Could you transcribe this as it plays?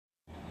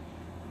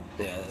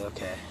Yeah,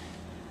 okay.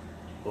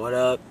 What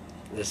up?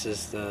 This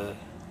is the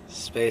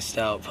Spaced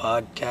Out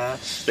Podcast.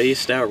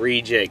 Spaced Out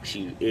Rejects,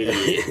 you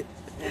idiot.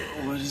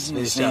 What is it?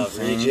 Spaced Out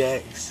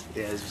Rejects?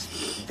 Yeah,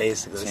 it's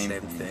basically the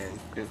same thing.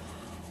 Yeah.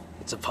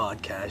 It's a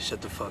podcast,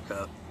 shut the fuck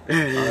up.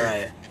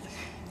 Alright.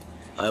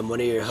 I'm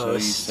one of your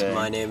hosts.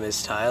 My name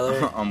is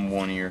Tyler. I'm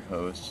one of your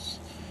hosts.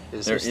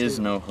 There There is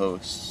no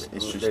hosts.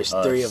 It's just There's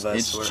us. three of us.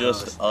 It's We're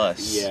just hosts.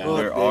 us. Yeah. Well,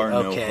 There are no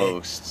okay.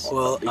 hosts.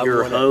 Well, I'm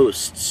Your one of-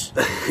 hosts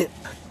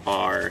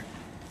are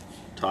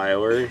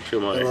Tyler to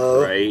my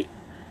Hello. right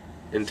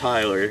and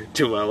Tyler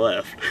to my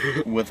left.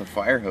 With a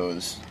fire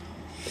hose.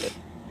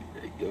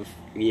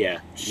 Yeah,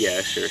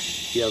 sure.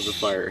 He has a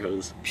fire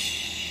hose.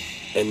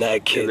 And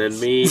that kid. And then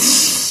me.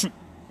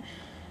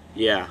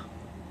 Yeah.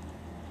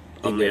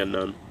 I'm the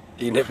unknown.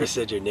 You never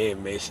said your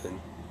name,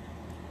 Mason.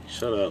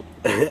 Shut up.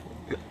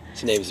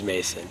 His name's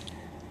Mason.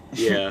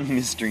 Yeah.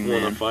 Mystery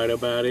Wanna man. fight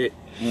about it?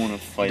 Wanna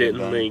fight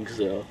Didn't about think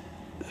so.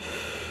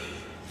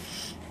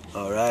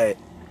 Alright.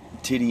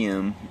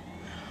 TDM.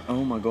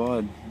 Oh my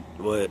god.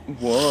 What?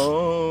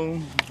 Whoa.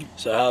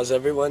 So how's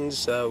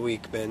everyone's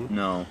week been?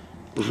 No.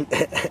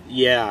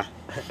 Yeah.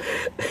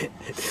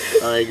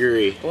 I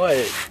agree.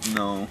 What?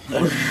 No.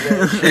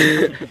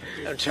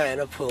 I'm trying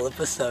to pull up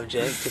a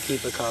subject to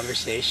keep a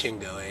conversation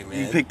going,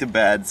 You man. picked a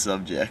bad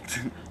subject.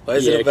 Why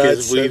is Yeah, it a bad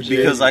 'cause we've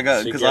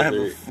subject?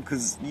 been-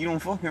 Because you don't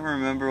fucking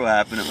remember what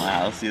happened at my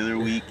house the other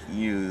week.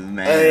 You,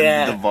 man, Oh,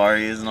 yeah. the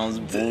Varias and all this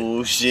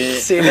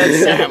bullshit. See,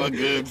 that's Have a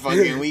good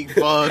fucking week.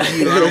 Fuck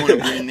you. I don't want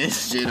to bring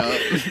this shit up.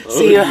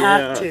 So you yeah.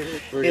 have to.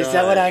 Is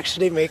that would Forgot.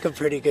 actually make a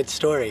pretty good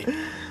story?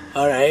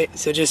 Alright,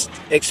 so just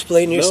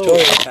explain your No.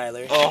 story,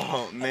 Tyler.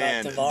 Oh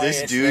man, Tavares this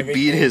and dude beat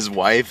everything. his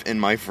wife in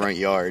my front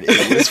yard.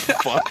 It was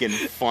fucking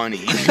funny.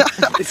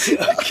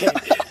 Okay,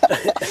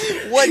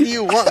 What do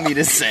you want me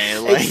to say?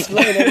 Like,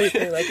 explain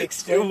everything. Like,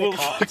 explain the was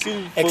car.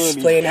 fucking funny.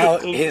 Explain how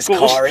Of his course.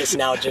 car is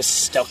now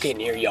just stuck in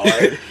your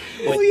yard.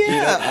 With, you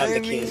yeah, don't have I the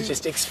keys. mean-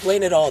 Just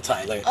explain it all,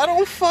 Tyler.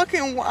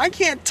 I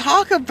can't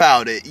talk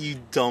about it, you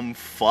dumb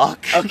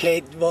fuck.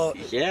 Okay, well,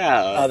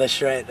 Yeah. oh,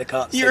 that's right. The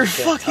cops said You're you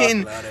can't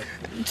fucking- talk about it.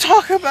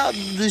 Talk about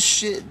the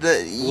shit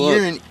that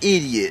you're an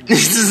idiot.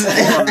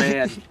 Oh,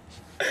 man.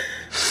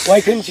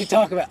 Why couldn't you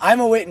talk about? I'm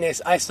a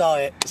witness. I saw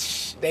it.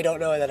 Shh, they don't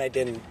know that I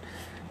didn't.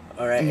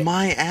 All right.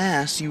 My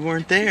ass, you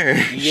weren't there.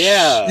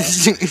 Yeah.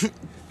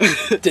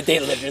 Did they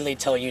literally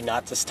tell you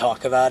not to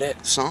talk about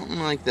it? Something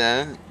like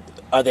that.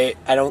 Are they?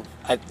 I don't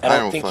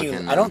don't think you.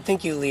 fucking I know. don't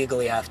think you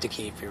legally have to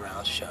keep your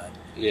mouth shut.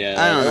 Yeah.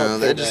 I don't know,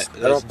 think they're just- I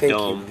don't think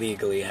dumb. you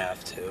legally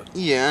have to.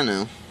 Yeah, I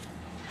know.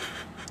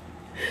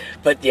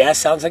 But yeah,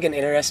 sounds like an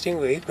interesting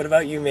week. What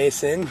about you,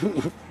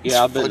 Mason?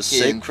 Yeah, I've been Fucking-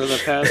 sick for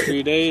the past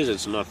 3 days.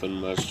 It's nothing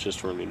much,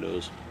 just runny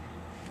nose.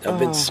 I've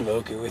been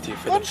smoking with you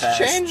for Let's the past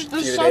change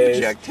the few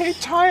subject. Hey,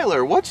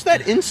 Tyler, what's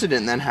that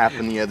incident that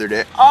happened the other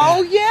day?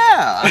 Oh,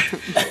 yeah!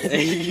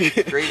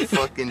 Great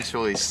fucking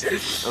choice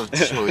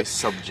of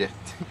subject.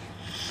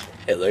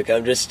 Hey, look,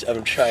 I'm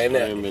trying I to.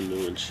 haven't been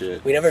doing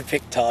shit. We never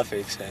picked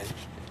topics, man.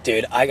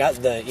 Dude, I got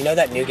you know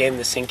that new game,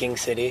 The Sinking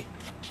City?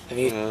 Have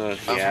you? I've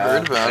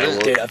heard about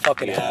it. Dude, I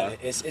fucking Yeah. have it.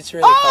 It's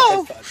really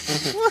fucking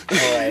fun.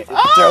 Alright,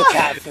 throw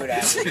cat food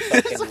at me, you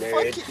fucking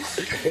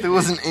nerd. There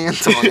was an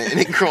ant on it and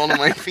it crawled on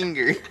my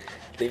finger.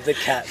 Leave the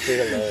cat food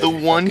alone. The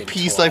you one fucking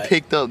piece I twat.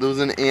 picked up, there was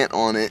an ant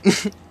on it.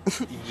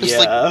 There's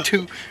Yeah.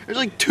 there's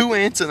like two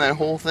ants in that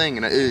whole thing,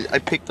 and I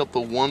picked up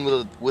the one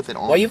with it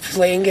on. Why are you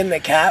playing in the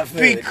cat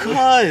food?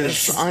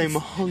 Because I'm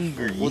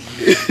hungry. You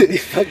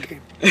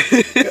fucking-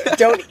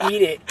 Don't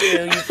eat it,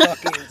 dude, you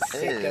fucking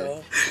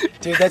sicko.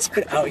 Dude, that's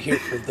been out here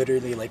for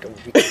literally like a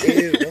week.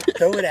 Ew, don't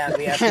throw it at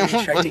me after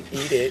you tried to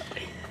eat it.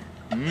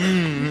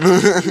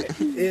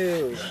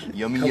 Ew.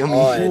 Yummy, Come yummy.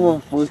 on. Oh,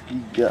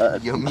 fucking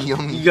God. Yummy,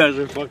 yummy. You guys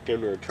are fucking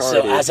retarded.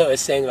 So as I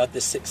was saying about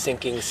the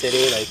sinking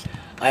city, like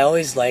I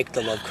always liked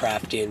the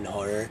Lovecraftian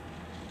horror.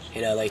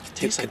 You know, like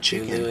Tastes like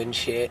Cthulhu chicken. and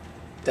shit.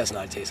 Does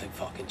not taste like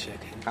fucking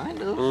chicken. Kind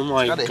of. Oh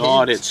my It's got a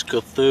God, hint. it's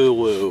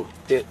Cthulhu.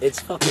 Dude, it's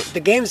fucking. The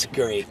game's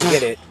great.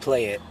 Get it,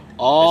 play it.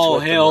 All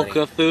worth the hail money.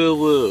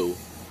 Cthulhu.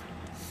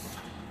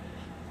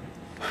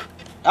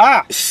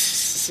 Ah!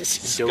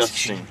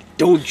 Disgusting.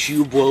 Don't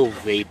you blow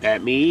vape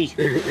at me.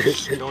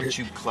 Don't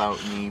you clout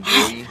me,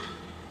 boy.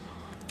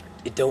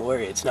 Don't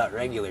worry, it's not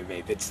regular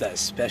vape. It's that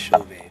special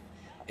vape.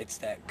 It's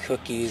that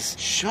cookies.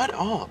 Shut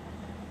up.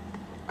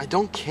 I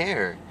don't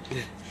care.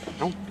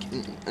 I'm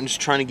just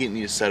trying to get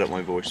me to set up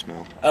my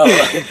voicemail. Oh,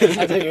 I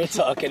thought you were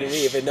talking to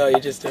me, but no, you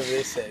just over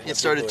there said. It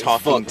started Voice.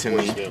 talking to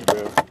me. Voicemail,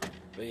 bro.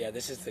 But yeah,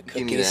 this is the Give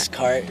me cookies that.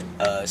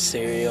 cart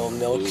cereal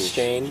milk Ooh.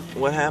 strain.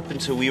 What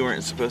happened to we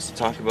weren't supposed to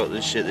talk about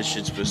this shit? This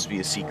shit's supposed to be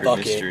a secret Fuck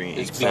it. mystery.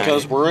 It's Exactly.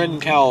 because we're in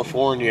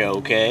California,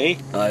 okay?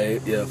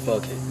 Yeah,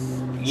 fuck it.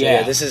 So,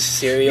 Yeah. this is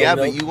cereal Yeah,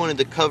 milk. but you wanted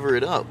to cover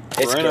it up.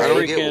 It's We're in great. a I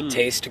don't get freaking- what-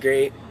 Tastes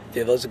great.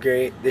 Feels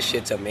great. This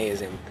shit's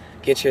amazing.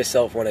 Get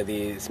yourself one of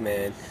these,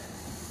 man.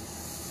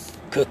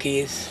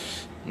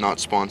 Cookies. Not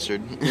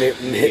sponsored.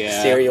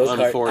 Yeah, cereal cart.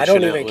 I don't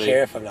even unfortunately.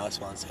 care if I'm not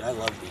sponsored. I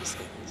love these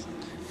things.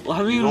 Well,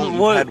 I You mean, had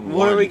what are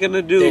one. we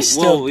gonna do? They're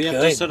still Well, we have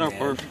to good, set up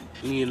man. our.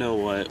 You know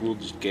what? We'll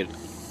just get.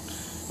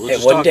 We'll Hey,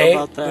 just one talk day,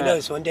 about who that.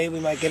 knows? One day we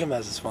might get him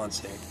as a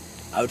sponsor.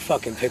 I would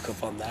fucking pick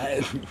up on that.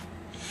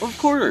 Of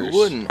course. Who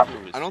wouldn't?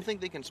 I don't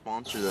think they can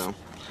sponsor though.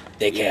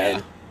 They Yeah.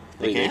 can. Think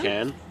They they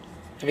can?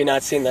 Have you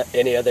not seen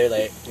any other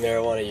like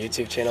marijuana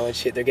YouTube channel and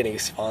shit? They're getting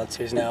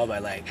sponsors now by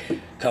like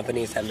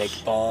companies that make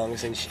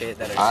bongs and shit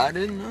that are. I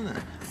didn't know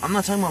that. I'm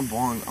not talking about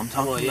bong. I'm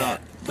talking Well, yeah,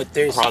 about but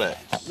there's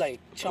product. like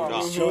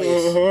Chong's No.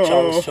 Choice.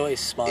 Chong's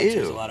Choice sponsors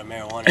Ew. a lot of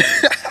marijuana.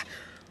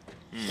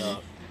 So,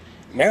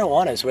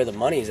 marijuana is where the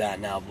money's at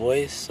now,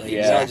 boys. Like,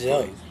 Yeah. it's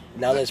not joke.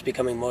 Now that it's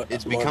becoming more,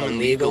 It's more becoming of a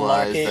legal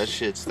legalized. market. That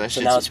shit's.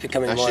 So now it's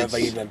becoming more of a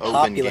even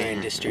popular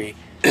industry.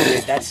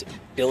 Dude, that's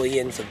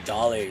billions of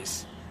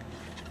dollars.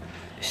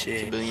 It's a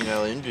Shit. $1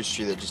 billion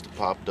industry that just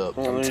popped up.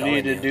 All I'm they telling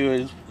need to you. do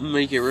is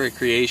make it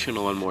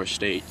recreational in more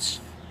states.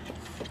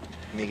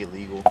 Make it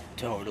legal.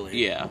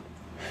 Totally. Yeah.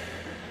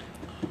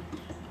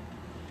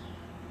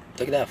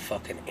 Look at that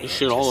fucking ant.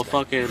 Shit, all the just now.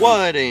 fucking.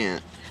 What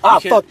ant? Ah,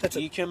 you can, fuck, that's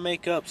a... You can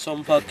make up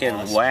some fucking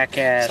Pause. whack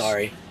ass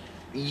Sorry.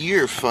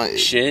 You're fine.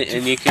 shit,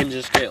 and you can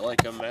just get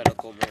like a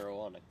medical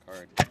marijuana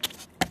card.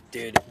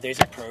 Dude, there's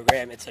a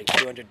program, it's like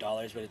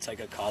 $200, but it's like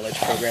a college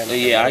program. for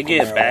Yeah, I medical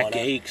get marijuana.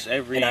 backaches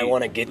every And I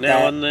wanna get now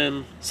that and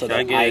then. so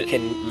Can that I can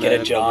get a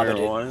medical job at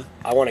it. marijuana?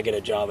 I want to get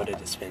a job at a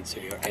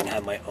dispensary and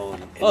have my own.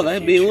 in Oh, the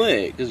that'd be future.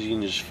 lit, because you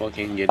can just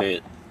fucking get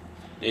it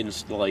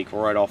like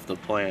right off the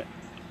plant.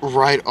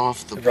 Right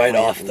off the Right plant.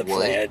 off the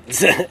What? plant.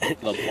 The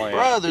plant.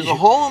 Bro, there's a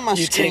hole in my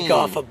You screen. take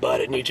off a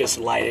bud and you just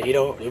light it. You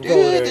don't roll Dude, it or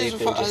there's a anything.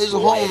 fu- Just there's a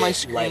hole in light my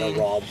it. Light a screen.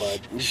 raw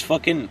bud. Just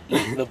fucking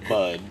eat the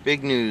bud.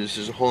 Big news.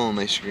 There's a hole in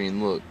my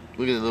screen. Look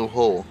at the little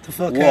hole. The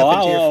fuck Whoa.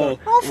 happened to your phone?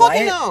 I don't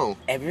fucking know.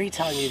 Every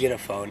time you get a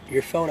phone,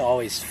 your phone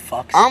always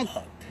fucks I'm-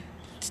 up.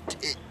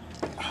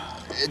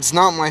 It's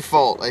not my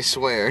fault. I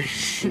swear.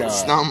 No.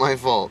 It's not my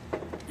fault.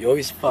 You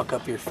always fuck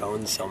up your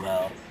phone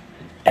somehow.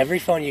 Every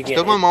phone you get.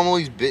 Because my mom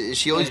always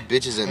she always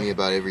bitches at me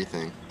about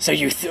everything. So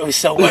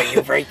so what?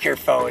 You break your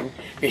phone.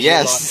 because your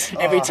Yes.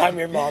 mom- every time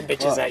your mom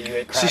bitches at you,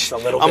 it cracks a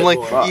little I'm bit like,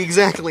 more.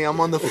 exactly.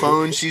 I'm on the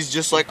phone. She's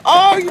just like,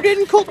 oh, you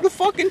didn't cook the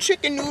fucking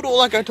chicken noodle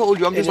like I told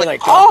you. I'm And just you're like,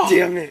 God oh,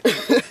 damn it.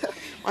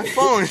 my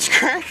phone is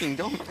cracking.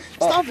 Don't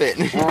stop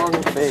it. Wrong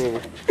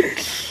thing.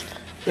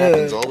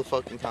 Happens all the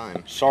fucking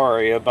time.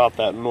 Sorry about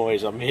that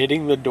noise. I'm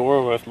hitting the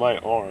door with my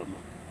arm.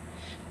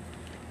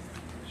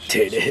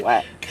 Dude,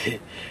 Whack.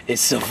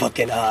 it's so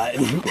fucking hot.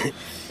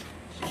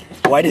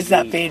 Why does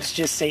that page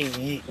just say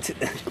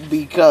yeet?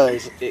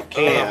 Because it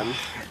can.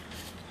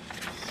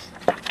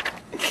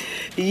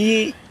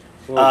 Yeet.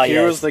 Well,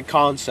 here yes. was the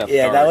concept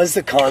Yeah, art. that was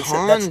the concept.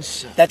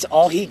 Concept. That's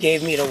all he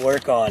gave me to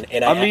work on,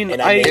 and I mean,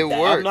 and I made it that.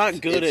 worked. I'm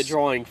not good It's- at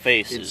drawing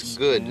faces. it's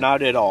good.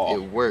 Not at all.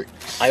 It works.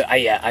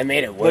 I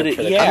made it work But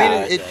for the yeah. I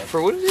mean, concept.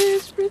 for what it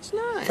is, it's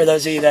nice. For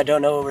those of you that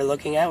don't know what we're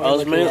looking at,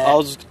 I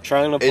was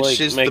trying to It's like,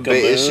 just make the a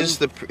moon.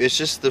 it's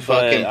just the but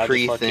fucking I just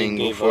pre fucking thing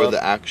gave before up.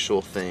 the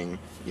actual thing.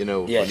 You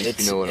know, Yeah,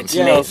 if you know what I'm it's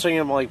Yeah, saying. I was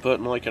thinking like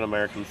putting like an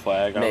American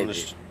flag on Maybe.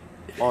 this,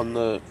 on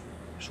the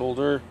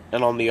shoulder,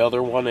 and on the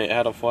other one it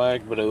had a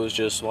flag, but it was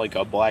just like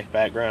a black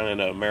background and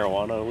a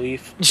marijuana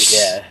leaf.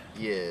 Yeah.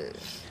 Yeah.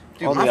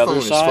 Dude, On my the other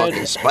phone side- is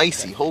fucking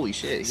spicy. Holy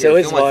shit. So Here,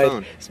 is feel my mine.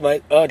 phone. It's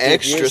my oh, dude,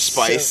 Extra yours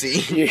so-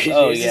 spicy. Yours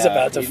Oh, is yeah.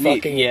 about to You need-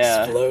 fucking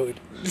yeah. explode.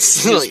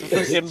 It's Just like-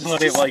 fucking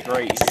put it like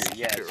right here.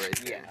 Yes. Keep it right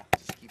there. Yeah.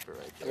 Just keep it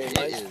right I there. mean, It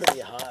mine's is pretty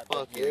hot. But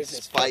fucking yours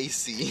is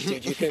spicy.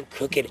 Dude, you can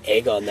cook an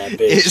egg on that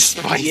bitch. It's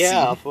spicy.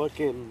 Yeah, I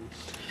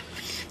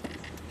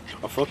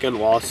fucking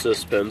lost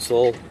this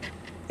pencil,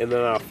 and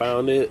then I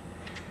found it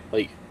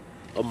like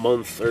a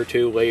month or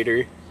two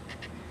later.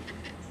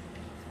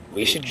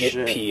 We should get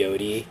Shit.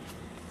 peyote,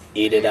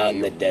 eat it out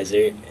in the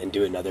desert, and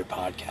do another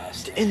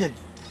podcast. In the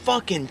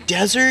fucking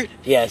desert?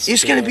 Yes,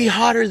 It's gonna be peyote.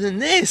 hotter than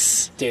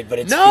this. Dude, but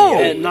it's No!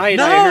 peyote. At night,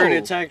 No! I heard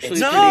it's actually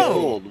It's pretty no!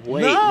 cold.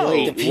 Wait, No!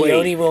 wait, The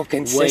peyote wait. will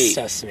consist wait.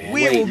 us, man.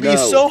 We will be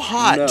so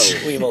hot. No,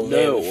 We will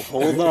no, live.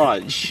 hold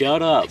on,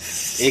 shut up.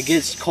 It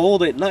gets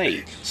cold at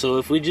night, so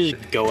if we just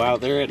go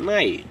out there at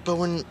night, But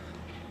when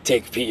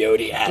Take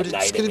peyote at but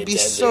night. it's gonna in the be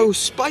desert. so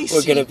spicy.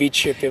 We're gonna be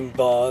tripping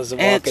balls and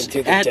walking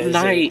through the at desert.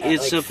 night, at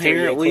it's like 3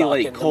 apparently, o'clock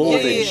like, in the cold yeah,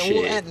 morning. and yeah, shit.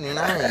 well, at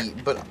night,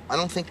 but I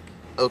don't think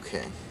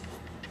okay.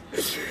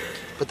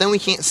 But then we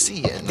can't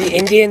see it. The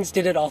Indians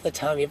did it all the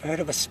time. You ever heard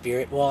of a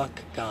spirit walk?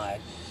 God.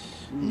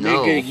 No.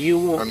 Nigga, you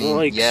want I mean,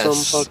 like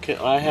yes. some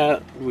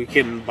fucking? We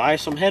can buy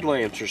some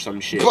headlamps or some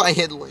shit. Buy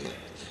headlamp.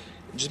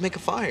 Just make a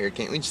fire.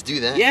 Can't we just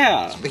do that?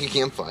 Yeah. Just make a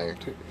campfire.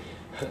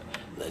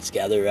 Let's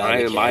gather around.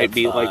 It the might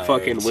be like campfire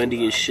fucking and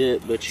windy as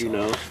shit, but you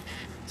know,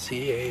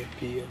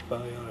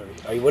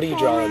 CAPFIR. What are you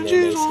drawing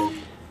there,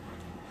 Mason?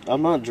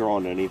 I'm not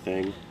drawing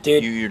anything.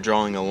 Dude, You're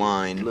drawing a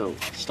line. No,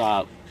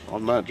 stop.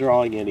 I'm not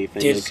drawing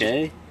anything. Dude,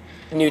 Okay.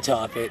 new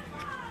topic.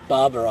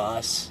 Bob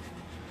Ross.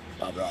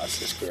 Bob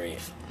Ross is great.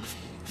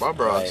 Bob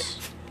Ross.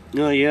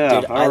 No,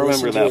 yeah, Dude, I remember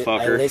listened that to,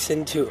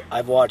 fucker.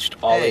 I've watched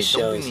all Hey, his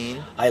don't be shows.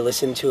 mean. I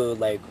listen to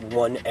like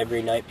one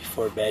every night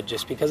before bed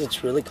just because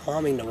it's really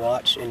calming to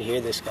watch and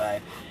hear this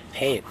guy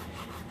paint.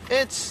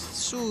 It's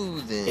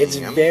soothing. It's I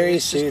mean, very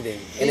it's just- soothing.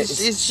 And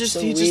It's just so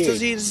he weird.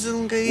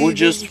 doesn't We'll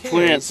just doesn't care.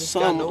 plant He's just got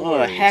some no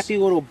worries. happy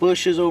little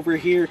bushes over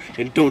here,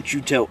 and don't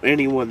you tell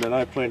anyone that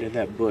I planted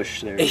that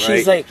bush there, right?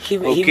 He's like, he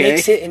Okay?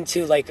 makes it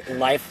into like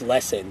life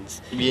lessons.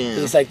 Yeah.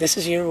 He's like, this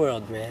is your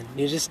world, man.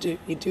 You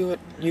do what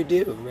you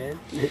do, man.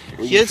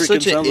 He had freaking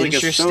such an sound like a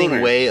interesting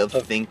stoner. way of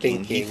Of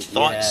thinking. He thinking,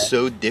 thought yeah.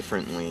 so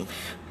differently,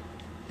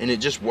 and it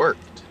just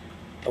worked.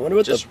 I wonder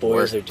what the Just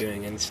boys work. are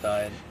doing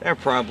inside. They're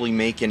probably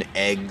making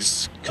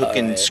eggs,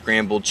 cooking Alright.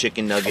 scrambled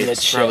chicken gonna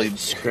nuggets, check. probably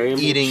Scrambled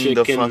eating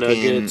the chicken fucking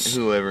nuggets.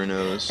 whoever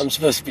knows. I'm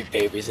supposed to be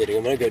babysitting.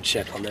 I'm gonna go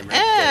check on them right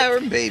Ah,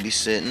 quick. we're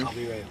babysitting. I'll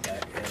be right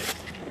back.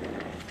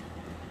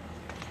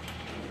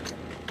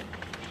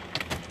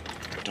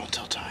 Don't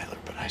tell Tyler,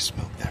 but I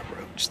smoked that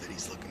roach that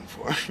he's looking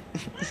for.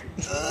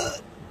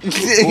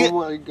 Oh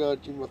my god,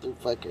 you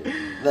motherfucker.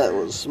 That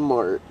was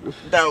smart.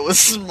 That was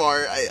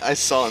smart. I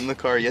saw it in the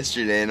car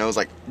yesterday and I was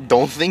like,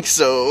 don't think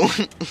so.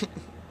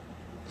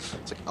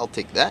 It's like, I'll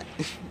take that.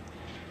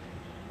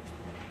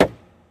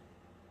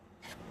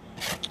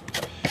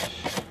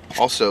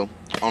 Also,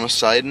 on a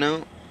side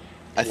note,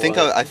 I think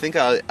What?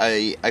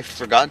 I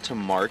forgot to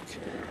mark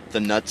the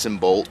nuts and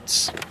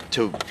bolts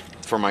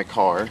for my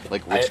car,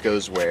 like which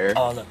goes where.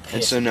 Oh, look.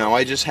 And so now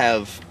I just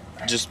have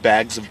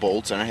bags of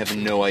bolts and I have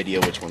no idea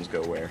which ones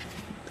go where.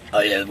 Oh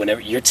yeah,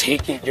 whenever you're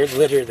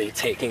literally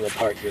taking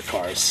apart your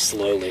car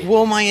slowly.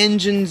 Well, my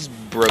engine's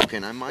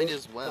broken. I might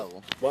as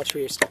well. Watch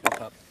where you're stepping,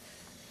 pup.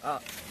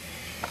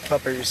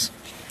 Puppers.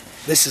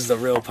 This is the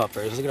real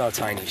puppers. Look at how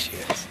tiny she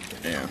is.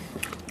 Yeah.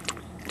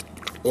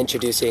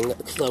 Introducing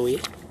Chloe.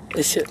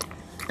 This is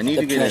I need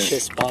the to get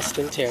precious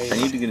Boston Terrier. I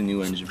need to get a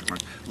new engine for mine.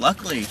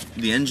 Luckily,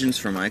 the engines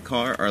for my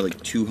car are like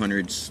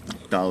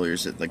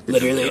 $200 at like the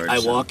Literally, junkyard, I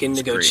so walk in to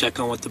it's go great. check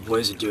on what the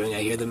boys are doing.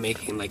 I hear them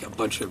making like a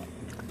bunch of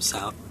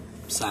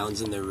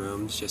sounds in their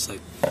rooms, just like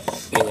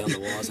banging on the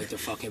walls, like they're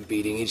fucking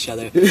beating each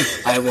other.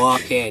 I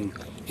walk in,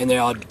 and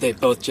they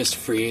both just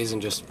freeze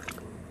and just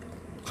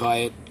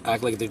quiet,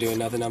 act like they're doing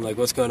nothing. I'm like,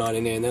 what's going on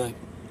in there? And they're like,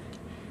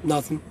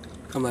 nothing.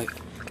 I'm like,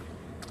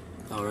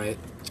 all right.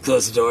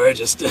 Close the door,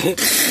 just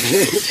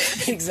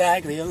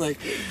exactly. I'm like,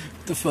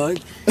 the fuck?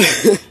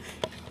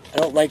 I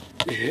don't like,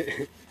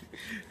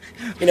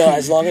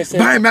 as long as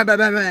Bang, bang, bang,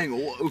 bang, bang.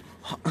 Whoa.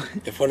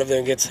 if one of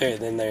them gets hurt,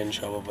 then they're in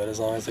trouble. But as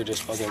long as they're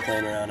just fucking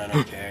playing around, I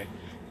don't care.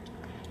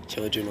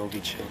 Children will be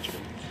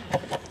children.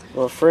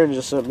 Well, a friend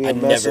just sent me I a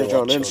never message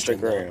on want children,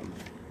 Instagram.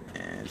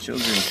 Yeah,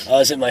 children. Oh,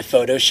 is it my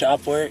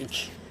Photoshop work?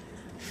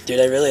 Dude,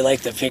 I really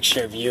like the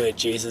picture of you at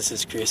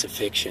Jesus'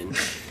 crucifixion.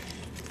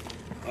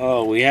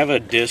 Oh, we have a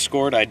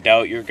Discord. I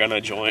doubt you're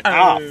gonna join.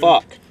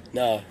 Fuck.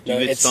 No, You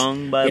get it's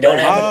stung by we don't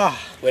birds? have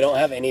we don't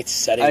have any I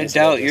settings.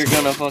 doubt for you're this.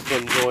 gonna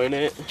fucking join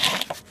it.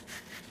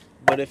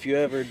 But if you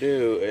ever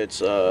do, it's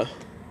Yeah,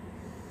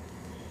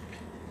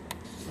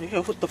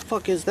 what the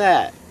fuck is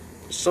that?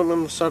 Something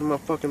on the side of my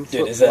fucking Dude,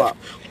 flip is that- flop.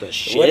 The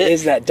shit. What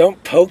is that?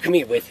 Don't poke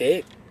me with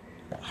it.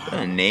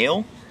 A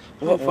nail?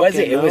 What was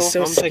it? It was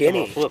so I'm taking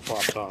my skinny. flip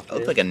flops off. That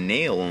looked dude. like a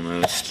nail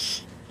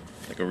almost.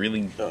 Like a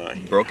really Yeah.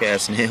 broke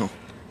ass nail.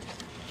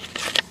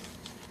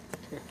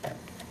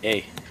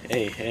 Hey.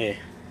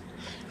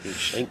 You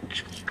shank.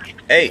 I'm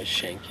Hey! gonna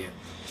shank you.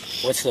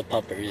 What's the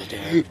puppers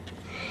doing?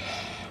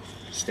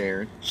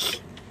 Staring.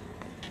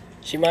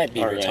 She might be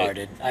All right.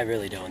 retarded. I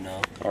really don't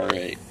know. All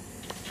right.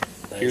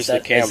 Is Here's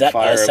that- the is that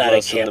campfire us of at a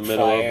us in the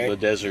middle campfire? of the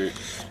desert.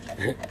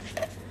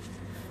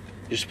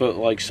 Just put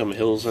like some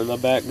hills in the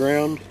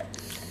background.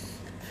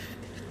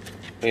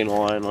 In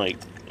line, like,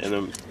 and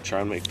then try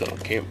and make the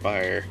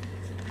campfire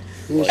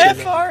like,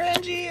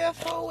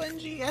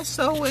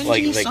 FRNGFONGSONG.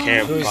 like the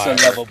campfire. Who's the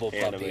lovable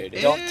puppy?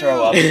 animated. Don't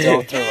throw up.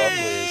 Don't throw up,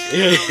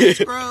 please. It's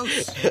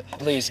gross.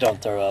 Please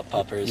don't throw up,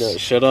 puppers. No,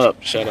 shut up.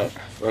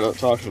 We're not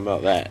talking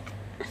about that.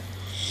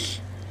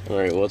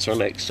 Alright, what's our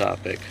next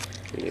topic?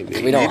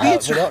 Maybe. We don't Maybe have.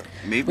 it's We don't.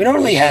 Maybe We don't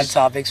really have just-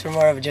 topics. We're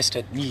more of just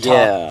a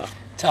Yeah.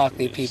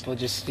 talky people.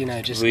 Just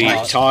just We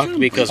talk. talk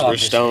because we're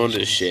stoned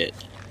as Conversations. shit.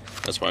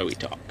 That's why we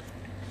talk.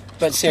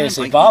 But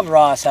seriously, like- Bob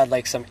Ross had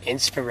like some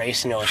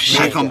inspirational shit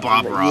Like on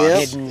Bob Ross.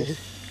 hidden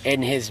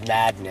in his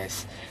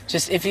madness.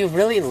 Just if you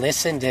really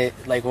listen to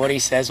like what he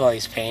says while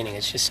he's painting,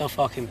 it's just so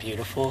fucking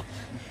beautiful.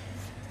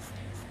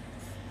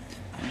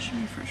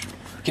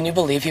 Can you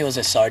believe he was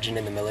a sergeant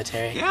in the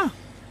military? Yeah,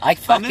 I know.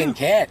 fucking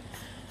can't.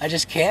 I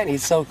just can't.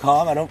 He's so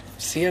calm. I don't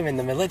see him in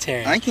the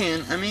military. I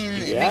can. I mean,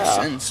 it Yeah. makes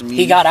sense. I mean,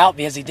 He got out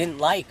because he didn't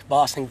like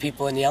bossing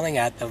people and yelling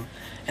at them.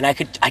 And I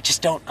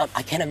just don't,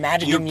 I can't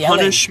imagine your him yelling.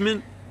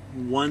 punishment.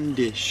 One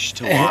dish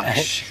to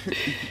wash.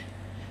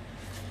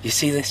 You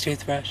see this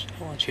toothbrush?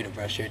 I want you to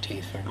brush your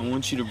teeth for I me.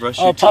 want you to brush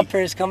Oh, your teeth.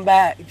 puppers, come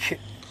back.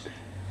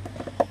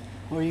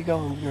 Where are you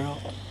going, girl?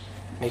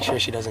 Make sure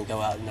she doesn't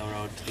go out in the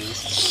road,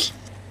 please.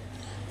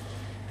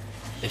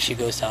 If she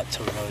goes out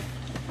to road,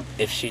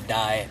 if she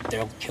die,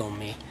 they'll kill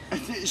me.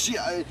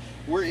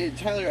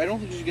 Tyler, I don't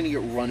think she's gonna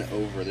get run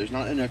over. There's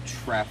not enough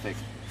traffic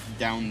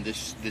down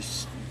this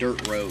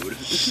dirt road.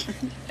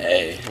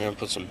 Hey. I'm gonna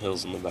put some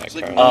hills in the like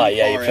background. one Oh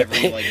yeah, car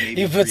every, like,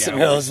 maybe you put 3 some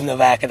hours. hills in the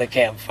back of the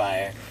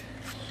campfire.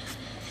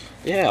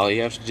 Yeah, all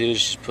you have to do is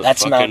just put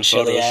That's fucking Mount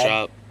Chiliad.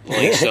 Photoshop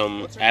like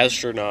some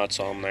astronauts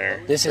on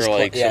there. This is or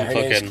like yeah, some her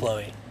fucking. name's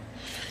Chloe.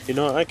 You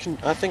know, I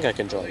think I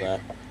can draw that.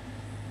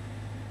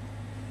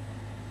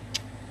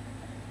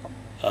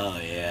 Oh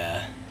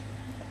yeah.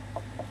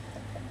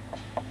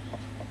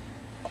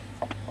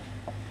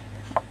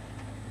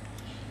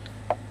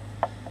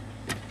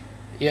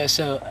 Yeah,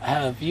 so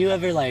have you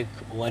ever like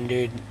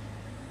wondered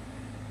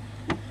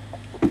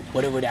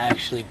what it would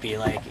actually be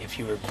like if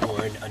you were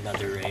born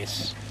another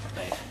race?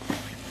 Like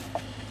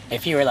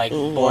if you were like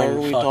Why are born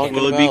we fucking talking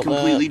Well, it'd be about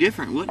completely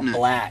different, wouldn't it?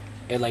 black.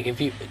 Or like if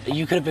you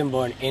could have been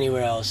born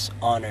anywhere else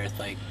on Earth,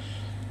 like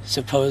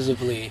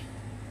supposedly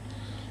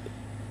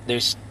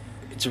it's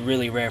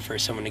really rare for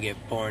someone to get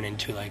born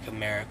into like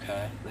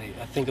America. Like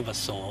I think of a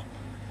soul.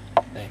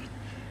 Like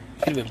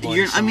could have been born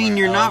You're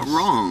somewhere not else.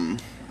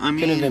 wrong. I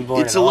Couldn't have been mean,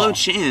 born it's at a low all.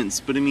 chance,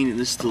 but I mean,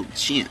 there's still a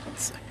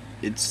chance.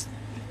 It's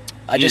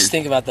I just Yeah.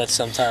 think about that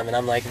sometime, and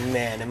I'm like,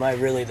 man, am I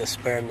really the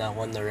sperm that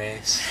won the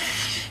race?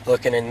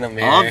 Looking in the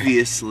mirror.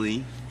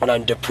 obviously. When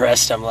I'm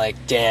depressed, I'm like,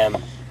 damn.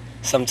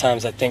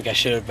 Sometimes I think I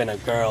should have been a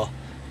girl.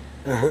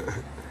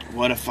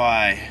 What if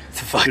I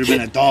Fuck could have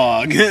been it. a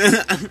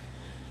dog?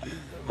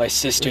 My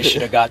sister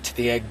should have got to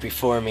the egg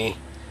before me.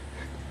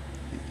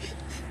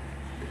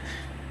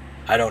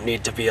 I don't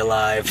need to be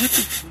alive.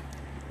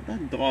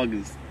 That dog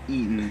is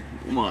eating.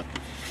 Come on.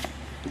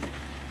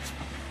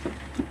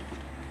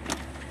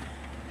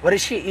 What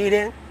is she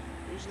eating?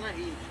 He's not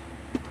eating.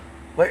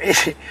 What is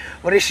she?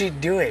 What is she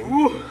doing?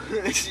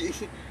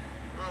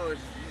 Oh,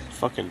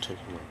 Fucking took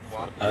him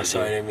off. Oh,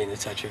 sorry, I didn't mean to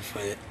touch your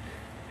foot.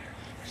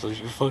 So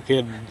you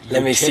fucking.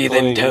 Let me see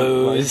them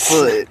tickling my toes.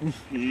 foot.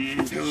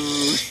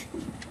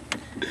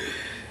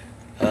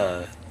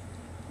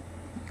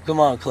 Come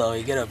on,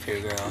 Chloe, get up here,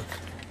 girl.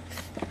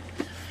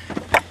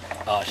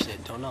 Oh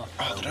shit! Don't knock.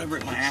 Oh, did I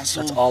rip my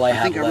asshole? That's all I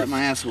have think I left. ripped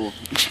my asshole.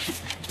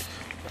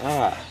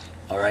 Ah.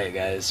 All right,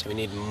 guys, we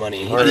need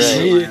money. All I just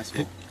right. ripped my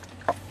asshole.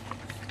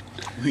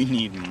 We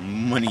need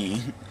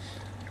money.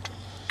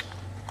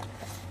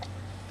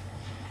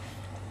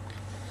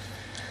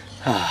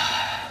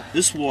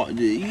 This water,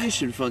 you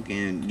should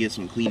fucking get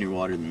some cleaner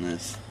water than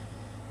this.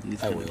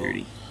 It's I kind of will.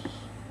 dirty.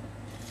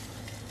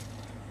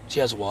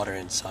 She has water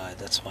inside.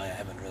 That's why I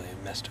haven't really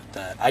messed with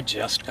that. I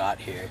just got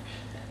here,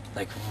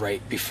 like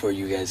right before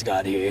you guys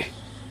got here.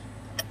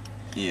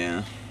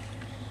 Yeah.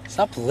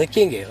 Stop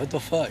licking it. What the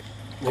fuck?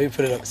 Maybe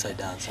put it upside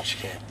down so she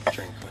can't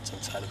drink what's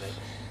inside of it.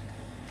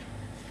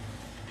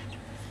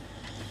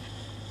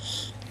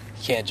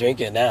 You can't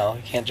drink it now.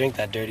 You can't drink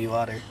that dirty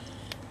water.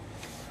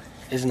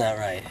 Isn't that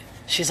right?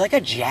 She's like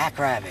a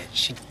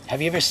jackrabbit.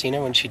 Have you ever seen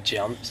her when she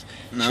jumps?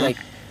 No. She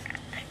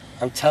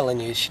I'm telling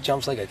you, she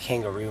jumps like a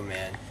kangaroo,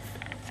 man.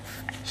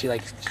 She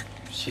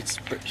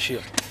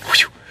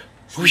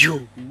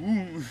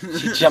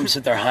jumps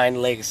with her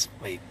hind legs.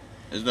 Wait,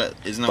 Isn't that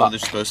what they're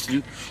supposed to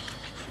do?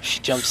 she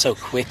jumps so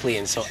quickly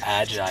and so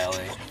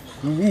agilely.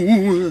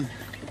 You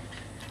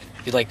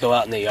like go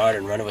out in the yard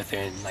and run with her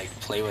and like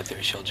play with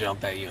her. She'll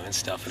jump at you and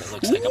stuff, and it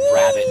looks like a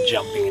rabbit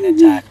jumping in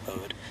attack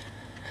mode.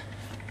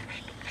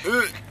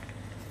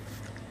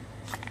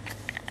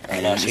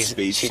 And now In the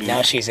spacesuit.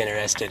 now she's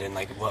interested in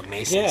like what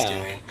Mason's Yeah.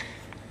 doing.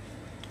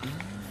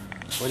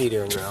 What are you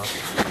doing, girl?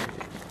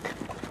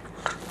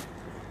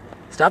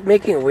 Stop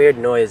making weird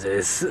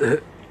noises.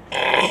 Supposed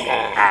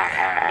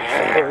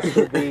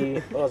to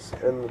be us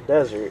in the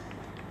desert.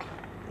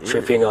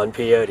 Tripping on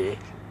peyote.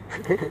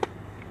 I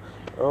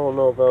don't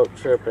know about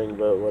tripping,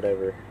 but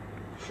whatever.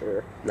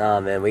 Sure. Nah,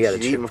 man, we gotta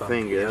She's eating trip my on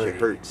finger. That peyote.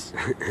 shit hurts.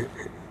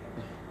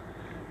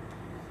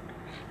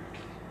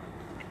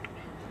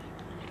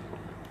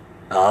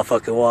 Oh,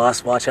 fucking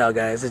wasp. Watch out,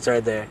 guys. It's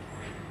right there.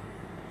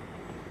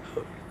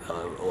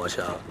 Oh, watch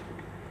out.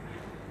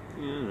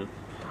 Yeah.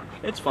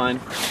 It's fine.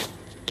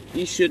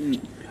 He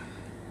shouldn't.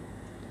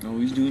 Oh,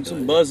 he's doing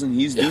some buzzing.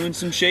 He's doing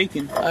some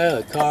shaking.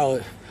 Oh,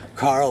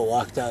 Carl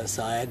walked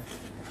outside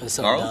for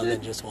some Carl dove did?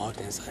 and just walked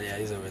inside. Yeah,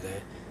 he's over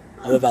there.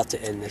 I'm about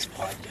to end this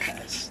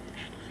podcast.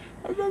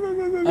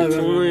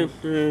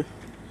 That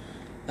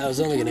was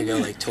only gonna go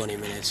like 20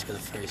 minutes for the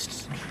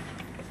first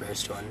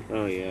one.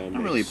 Oh yeah.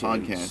 Not really a makes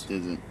sense. podcast,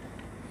 is it?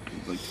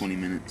 It's like 20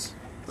 minutes.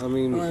 I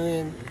mean, Well, I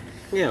mean,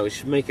 yeah, we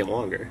should make it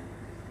longer.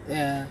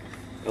 yeah.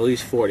 At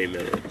least 40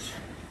 minutes.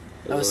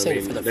 I was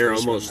saying for the they're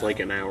first almost one, like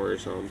though. an hour or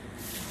something.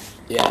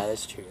 Yeah,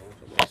 that's true.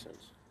 That makes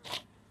sense.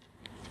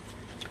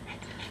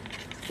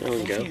 There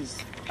we go.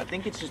 I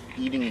think it's just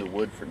eating the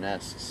wood for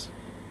nests.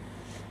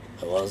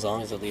 Well, as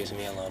long as it leaves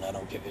me alone, I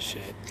don't give a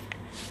shit.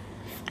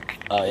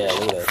 Oh yeah,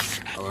 look at this.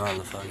 All around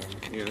the fucking.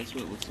 Yeah, that's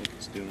what it looks like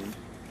it's doing.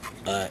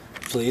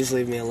 Please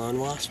leave me alone,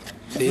 wasp.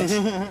 Please.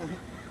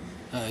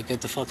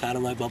 Get the fuck out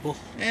of my bubble.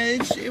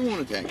 It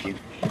won't attack you.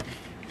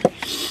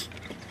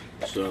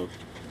 So,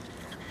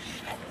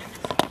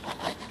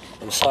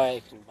 I'm sorry I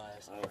couldn't buy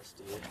us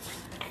LSD.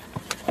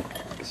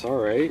 it's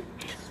alright.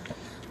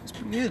 It's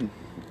pretty good.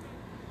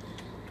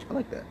 I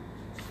like that.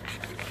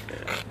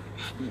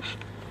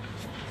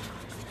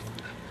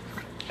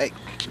 Hey.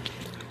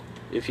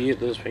 If you get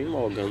those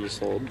paintball guns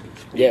sold,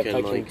 Yeah, you can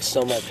fucking like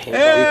sell my paintball. you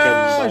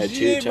can buy she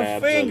 2 ate my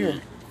tabs finger.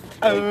 and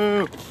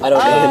Oh, I don't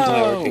know.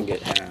 Tyler can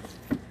get half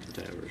a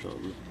tab or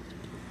something.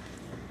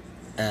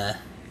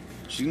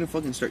 she's gonna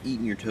fucking start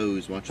eating your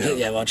toes. Watch out.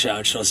 Yeah, watch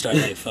out. She'll start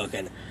like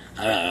fucking.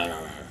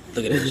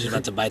 Look at her. She's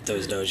about to bite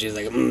those doors. She's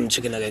like,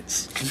 chicken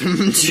nuggets.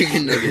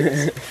 Chicken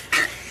nuggets.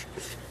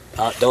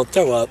 Don't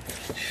throw up.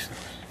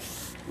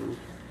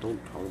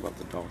 Don't talk about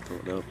the dog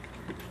throwing up.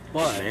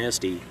 What?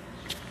 Nasty.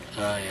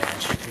 Oh yeah,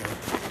 that's true.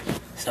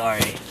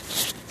 Sorry.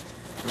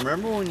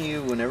 Remember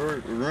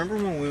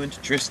when we went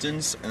to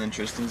Tristan's and then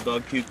Tristan's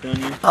dog puked on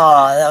you?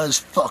 Oh, that was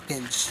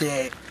fucking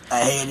sick.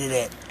 I hated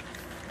it.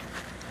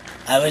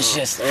 I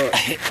was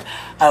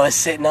I was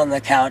sitting on the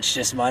couch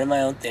just minding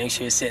my own thing.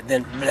 She was sitting,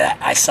 then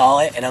I saw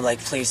it and I'm like,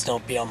 please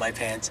don't be on my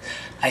pants.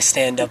 I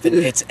stand up and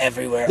it's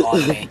everywhere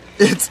on me.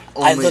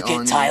 I look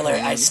at Tyler,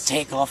 I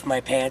take off my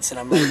pants and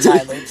I'm like,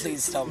 Tyler,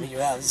 please tell me you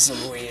have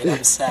some weed.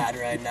 I'm sad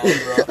right now,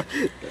 bro.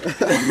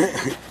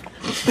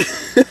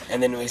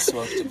 And then we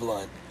smoked a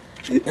blunt.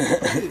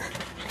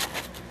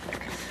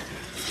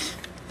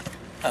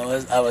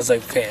 I was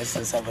like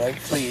pants. I'm like,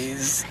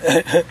 please.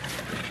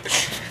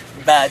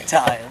 Bad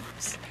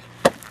times.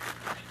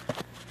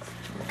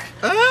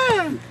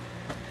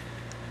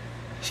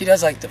 She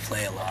does like to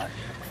play a lot.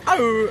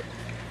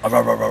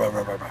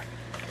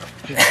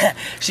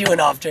 She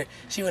went after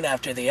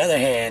the other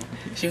hand.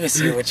 She was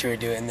seeing what you were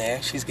doing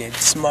there. She's getting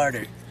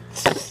smarter.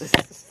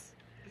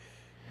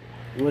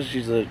 What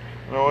she's a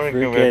I don't want to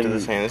go back to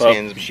this hand. This pup.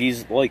 hand's...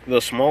 She's like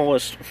the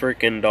smallest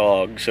freaking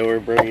dog, so her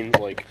brain's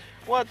like,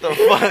 What the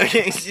fuck?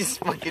 She's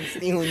fucking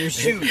stealing your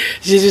shoes.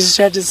 She just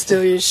tried to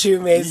steal your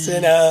shoe,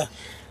 Mason.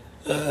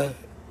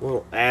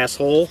 little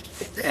asshole.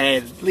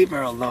 Hey, leave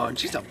her alone.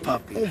 She's a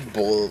puppy. Oh,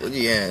 bull.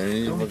 Yeah.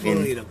 Don't fucking...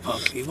 bully the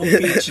puppy. We'll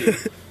beat you.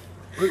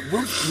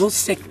 We'll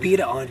stick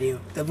PETA on you.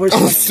 The worst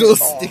I'll one still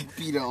of all, stick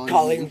PETA on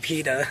calling you.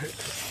 PETA.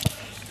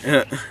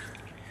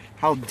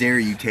 How dare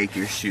you take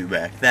your shoe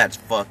back? That's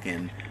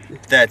fucking...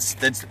 That's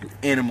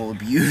animal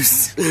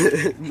abuse.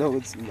 No,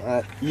 it's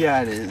not.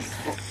 Yeah, it is.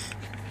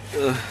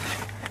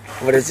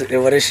 What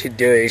is she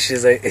doing?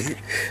 She's like,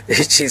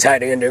 she's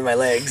hiding under my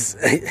legs.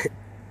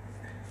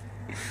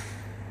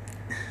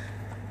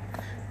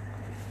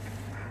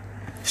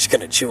 She's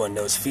gonna chew on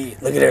those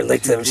feet. Look at her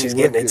lick them. She's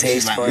getting a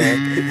taste for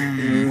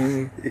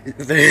it.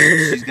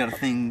 She's got a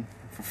thing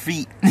for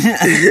feet.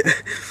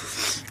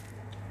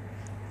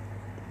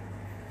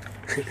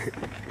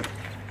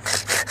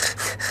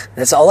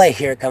 That's all I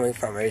hear coming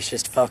from her. It's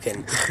just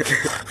fucking.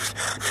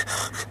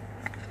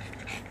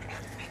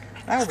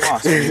 That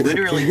wasp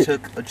literally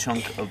took a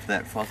chunk of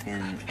that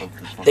fucking...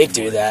 They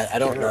do that. I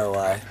don't know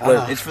why.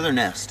 Look, It's for their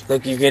nest.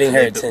 look, you're getting her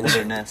Their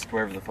attention. nest,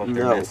 wherever the fuck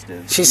their No. nest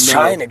is. She's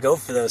trying to go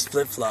for those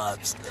flip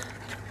flops.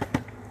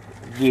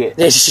 Yeah.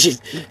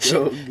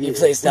 You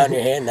placed down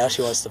your hand. Now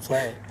she wants to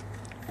play.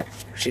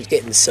 She's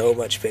getting so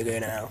much bigger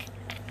now.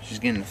 She's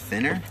getting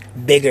thinner?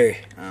 Bigger.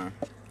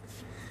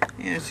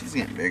 Yeah, she's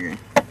getting bigger.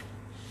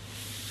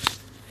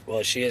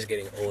 Well, she is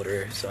getting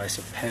older, so I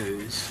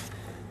suppose.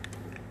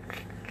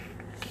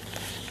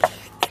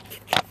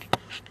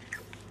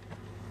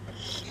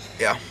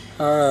 Yeah.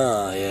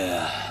 Oh,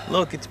 yeah.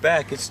 Look, it's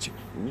back.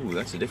 Ooh,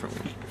 that's a different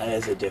one. That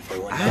is a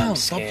different one. Ow, I'm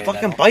stop scared.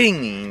 fucking biting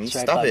me. It's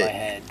right Stop by my it.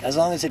 head. As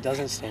long as it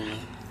doesn't sting me.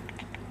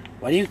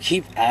 Why do you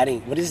keep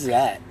adding? What is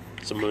that?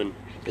 It's a moon.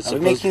 It's Are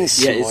we making yeah,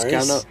 it's s'mores?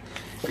 kind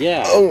of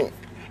yeah. Oh.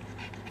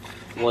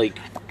 Like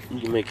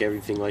you make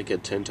everything like a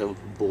tint of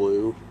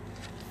blue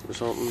or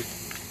something.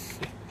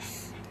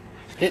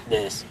 Hit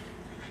this.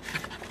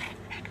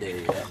 There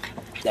you go.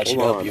 That should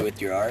Hold help on. you with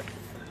your art.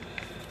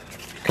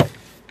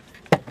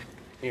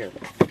 Here.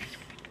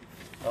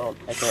 Oh,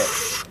 that's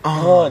it.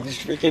 Oh, this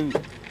freaking.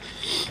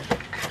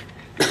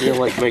 You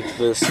like make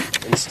this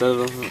instead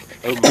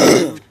of a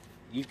moon,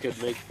 you could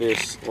make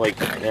this like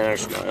an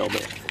astronaut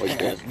helmet, like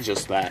that,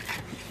 just that.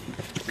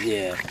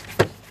 Yeah.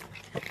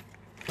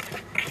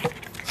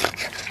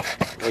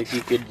 Like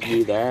you could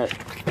do that.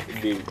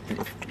 It'd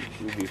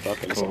be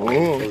fucking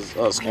Oh.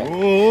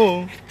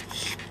 something.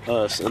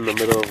 Us in the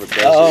middle of a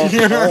Oh,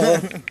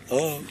 desert.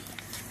 oh.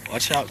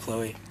 Watch out,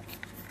 Chloe.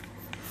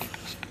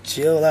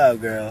 Chill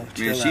out, girl.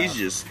 Chill Man, she's out.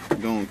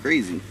 just going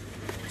crazy.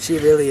 She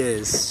really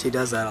is. She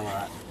does that a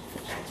lot.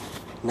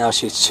 Now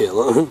she's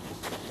chill. Look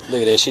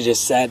at her. She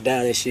just sat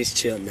down and she's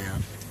chill now.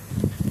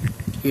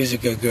 Who's a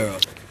good girl?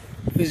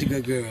 Who's a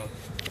good girl?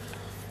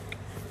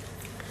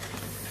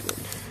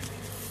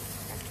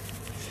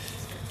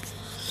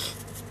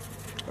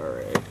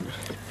 Alright.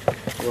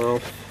 Well,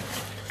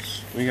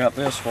 we got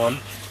this one.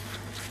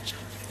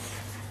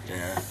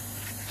 Yeah.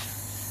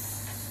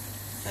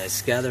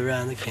 Let's gather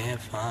around the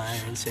campfire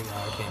and sing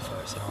our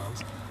campfire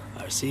songs.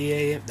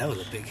 RCA. That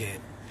was a big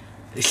hit.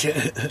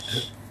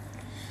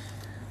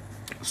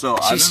 So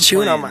She's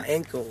chewing on my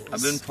ankles.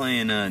 I've been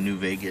playing New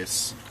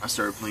Vegas. I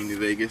started playing New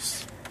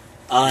Vegas.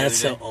 Oh, that's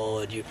so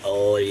old. You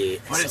old.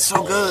 But it's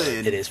so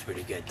good. It is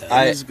pretty good though.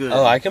 It is good.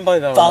 Oh, I can play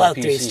that Fallout on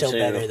my 3 PC is still too.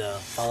 better though.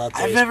 Fallout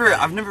 3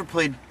 I've never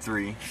played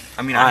 3.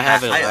 I mean, I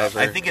haven't I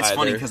ever think it's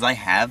funny either. because I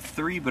have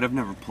 3, but I've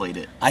never played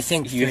it. I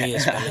think 3 You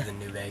is have- better than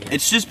New Vegas.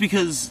 It's just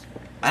because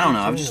I don't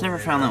know. I've just never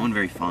found that one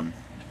very fun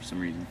for some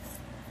reason.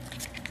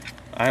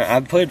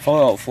 I played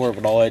Fallout 4,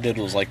 but all I did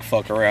was like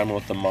fuck around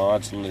with the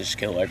mods and just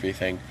kill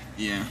everything.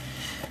 Yeah.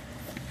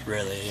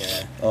 really,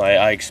 yeah.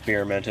 I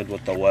experimented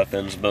with the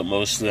weapons, but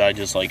mostly I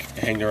just like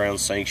hang around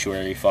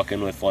Sanctuary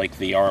fucking with like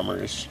the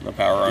armors, the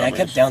power Yeah, I armors.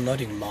 kept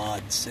downloading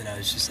mods, and I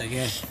was just like,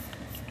 yeah.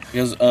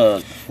 Because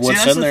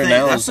what's See, in there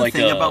now that's is the like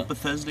thing about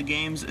Bethesda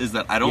games is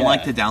that I don't Yeah.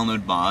 like to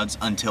download mods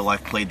until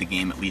I've played the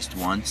game at least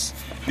once.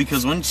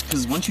 Because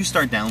once you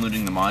start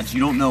downloading the mods, you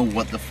don't know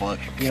what the fuck.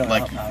 You don't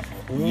like, know how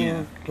powerful.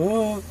 yeah.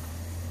 Ooh.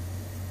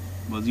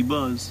 Buzzy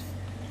buzz.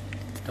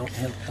 Don't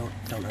hurt him,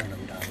 darling.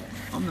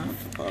 I'm not.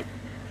 fuck.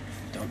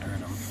 Don't hurt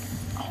him.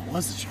 Oh, it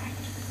was the child.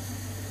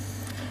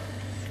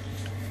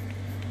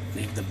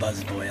 Leave the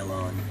buzz boy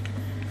alone.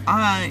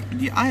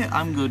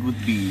 I'm good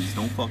with bees.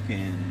 Don't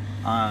fucking.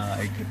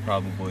 I could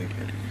probably.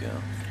 There you go.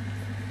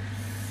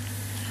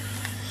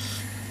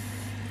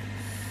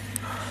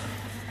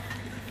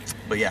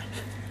 But yeah.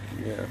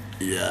 Yeah.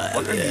 Yeah.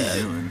 What are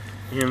you doing?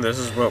 And this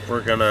is what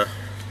we're gonna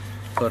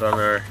put on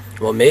our.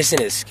 Well,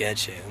 Mason is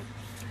sketching.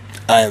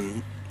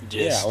 I'm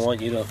just. Yeah, I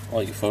want you to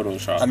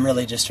Photoshop. I'm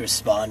really just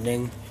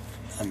responding.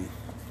 I'm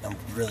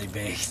really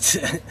baked.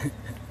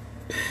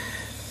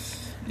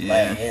 My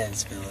Yeah.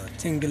 hands feel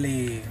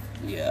tingly.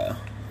 Yeah.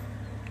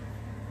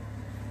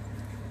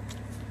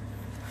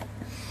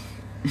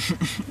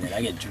 Man,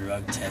 I get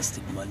drug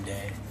tested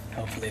Monday.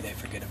 Hopefully they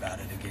forget about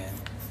it again.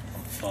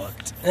 I'm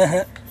fucked.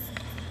 I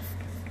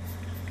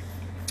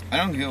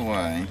don't get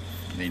why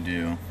they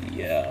do.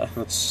 Yeah,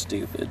 that's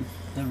stupid.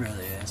 It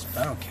really is,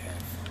 but I don't care.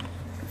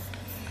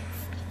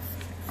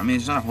 I mean,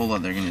 there's not a whole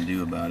lot they're gonna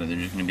do about it. They're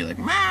just gonna be like,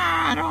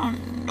 "Ma,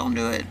 don't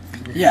do it."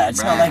 Yeah,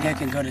 it's not like I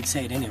can go to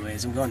Tate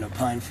anyways. I'm going to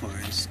Pine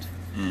Forest.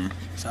 Mm.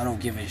 So I don't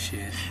give a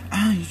shit.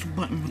 Ah, you should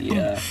button.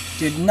 Yeah.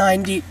 Dude,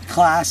 90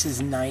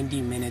 classes,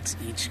 90 minutes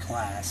each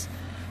class.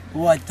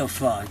 What the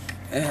fuck?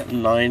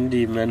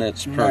 90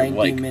 minutes per 90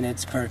 like.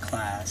 minutes per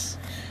class.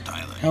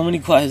 Tyler. How many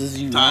classes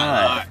do you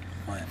Tyler. got?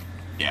 What?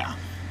 Yeah.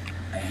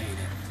 I hate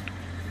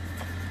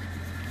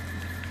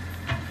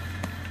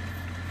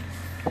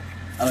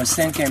it. I was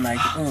thinking like,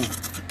 ooh,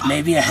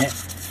 maybe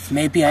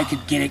I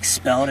could get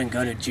expelled and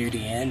go to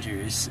Judy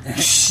Andrews.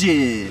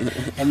 Shit.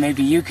 And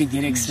maybe you could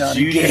get expelled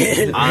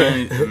again.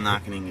 I'm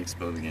not getting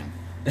exposed again.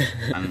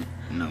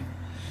 No.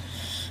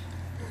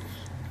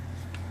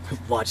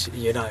 Watch,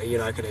 you're not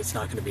gonna, it's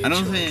not gonna be a I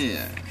don't choice.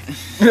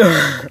 think.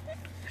 You're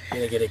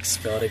gonna get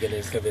expelled again, and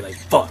it's gonna be like,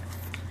 fuck.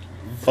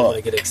 I'm gonna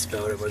Fuck. get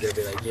expelled, and we're gonna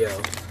be like, yo,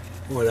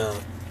 what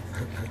up?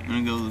 You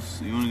wanna go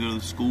to the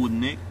school with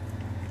Nick?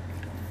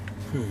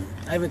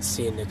 I haven't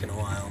seen Nick in a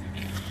while.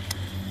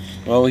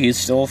 Well, he's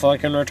still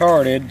fucking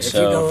retarded, If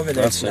so you go over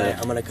there that's tonight, it.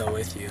 I'm gonna go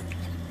with you.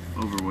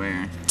 Over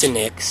where? To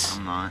Nick's.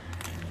 I'm not.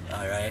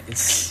 Alright,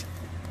 it's...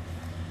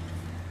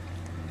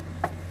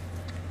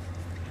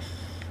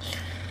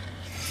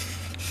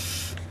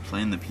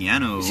 Playing the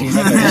piano. She's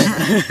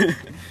like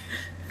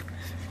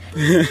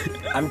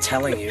I'm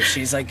telling you,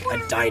 she's like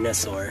a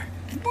dinosaur.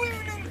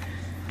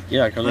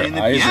 Yeah, because her Playing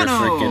the eyes piano. are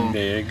freaking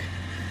big.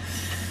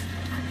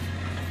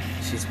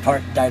 She's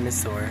part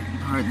dinosaur.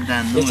 Hard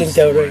than Isn't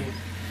that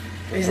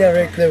right? Is that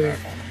right, Chloe?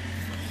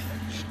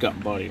 She's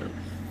got body armor.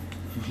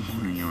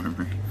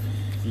 armor.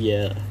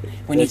 Yeah.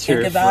 When you That's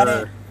her think about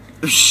fur.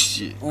 it,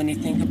 Shit. when you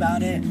think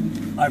about it,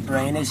 our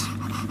brain is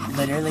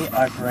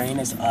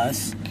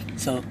us.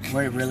 So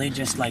we're really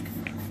just like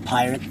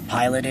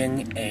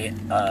piloting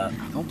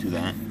Don't do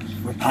that.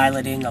 we're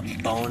piloting a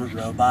bone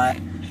robot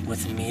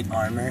with meat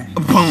armor.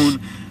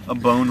 A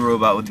bone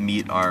robot with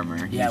meat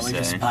armor. Yeah, you we're say.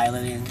 just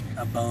piloting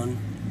a bone.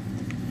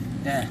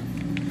 Yeah,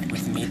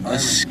 with meat armor. A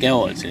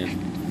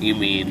skeleton, you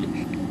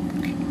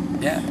mean?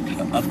 Yeah,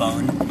 a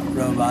bone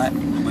robot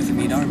with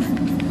meat armor.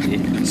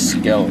 Yeah,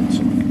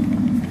 skeleton.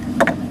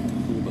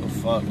 Who the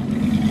fuck?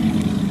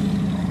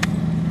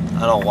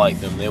 I don't like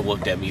them. They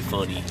looked at me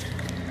funny.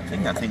 I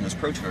think that thing was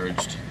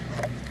pro-charged.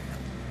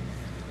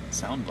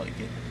 Sound like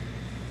it.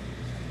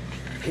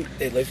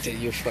 They looked at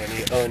you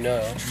funny. Oh no,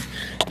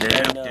 They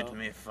looked looked at at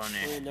me we're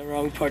funny. in the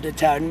wrong part of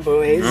town,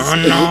 boys.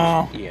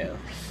 No, Yeah.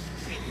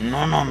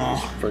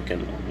 no.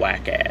 Freaking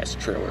whack ass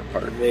trailer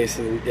park.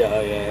 Mason,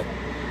 yeah.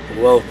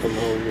 Welcome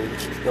home.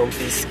 Don't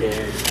be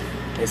scared.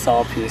 It's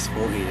all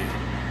peaceful here.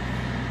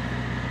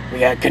 We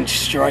got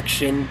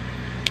construction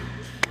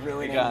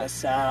ruining the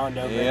sound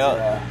over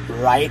Yeah. the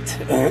right.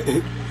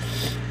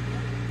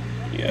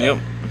 Yeah.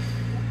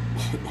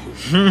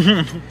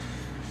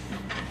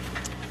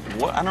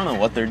 What? I don't know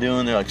what they're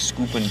doing. They're like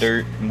scooping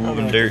dirt,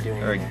 moving what dirt, they're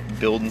doing or either. like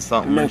building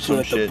something No or clue some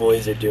what the shit.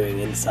 boys are doing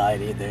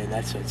inside either, and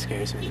that's what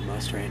scares me the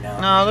most right now.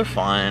 No, they're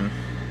fine.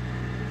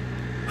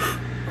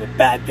 I'm a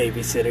bad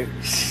babysitter.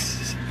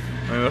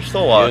 I mean, we're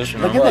still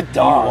watching. Look them. at the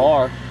dog. You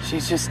are.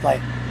 She's just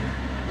like,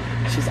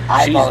 she's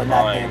eyeballing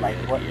that mine, thing like,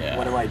 what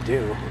yeah. do I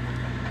do?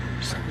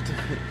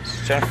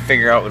 Just trying to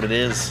figure out what it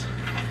is.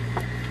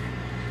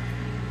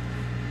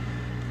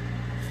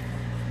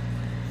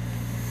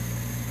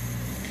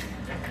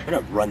 I'm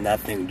gonna run that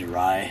thing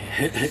dry.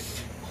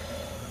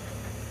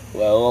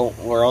 Well,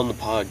 we're on the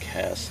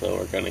podcast, so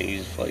we're gonna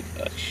use like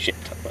a shit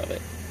ton of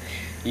it.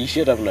 You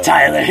should have known.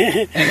 Tyler,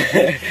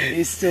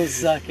 he's still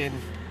sucking.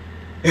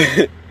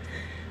 Bet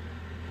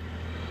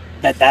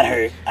that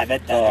hurt. I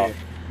bet that hurt.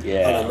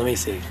 Yeah. Hold on, let me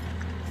see.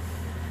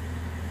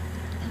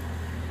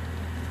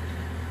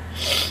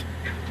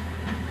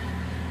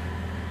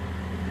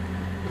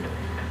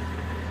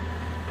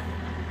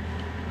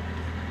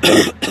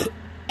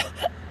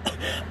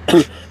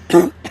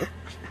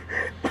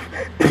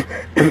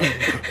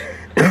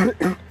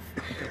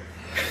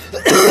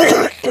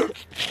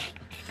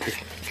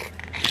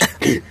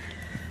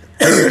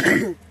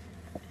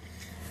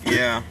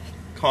 Yeah,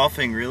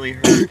 coughing really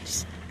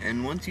hurts.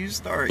 And once you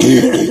start,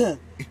 you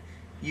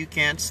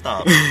can't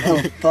stop.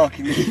 Oh, fuck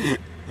me.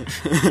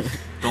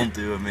 Don't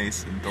do it,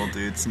 Mason. Don't do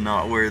it. It's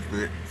not worth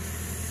it.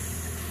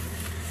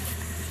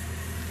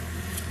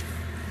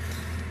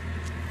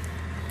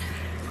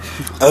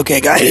 Okay,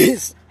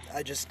 guys.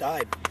 I just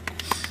died.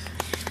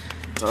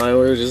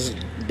 Tyler just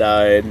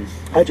died.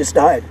 I just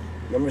died.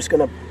 I'm just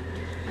gonna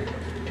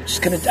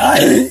die.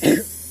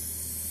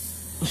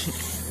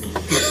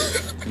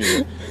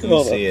 Let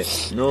me see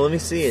it. No, let me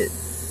see it.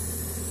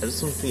 I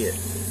just want to see it.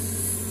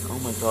 Oh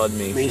my god,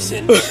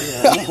 Mason.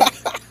 Mason.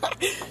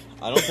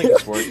 I don't think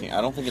it's working.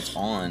 I don't think it's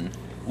on.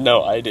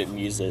 No, I didn't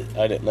use it.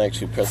 I didn't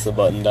actually press the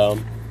button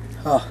down.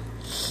 Oh.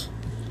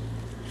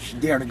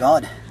 Dear to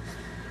God.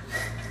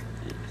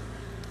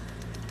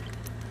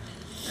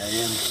 I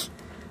am.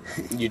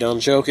 You done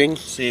joking?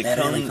 See, That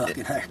really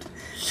fucking hurt.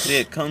 See,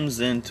 it comes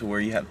into where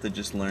you have to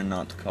just learn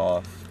not to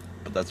cough,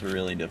 but that's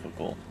really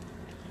difficult.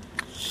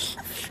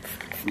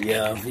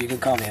 Yo, you can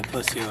call me a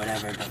pussy or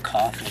whatever, but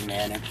coughing,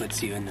 man, it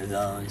puts you in the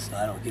zone, so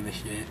I don't give a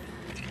shit.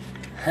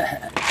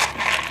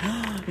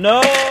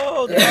 No,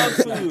 dog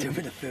It's not food. doing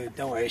the food.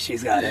 Don't worry,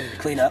 she's got it.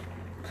 Clean up.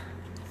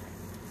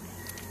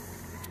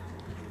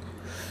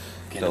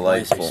 Okay, the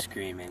boys Delightful. are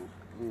screaming.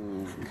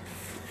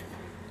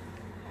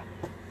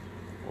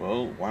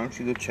 Well, why don't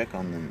you go check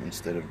on them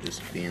instead of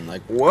just being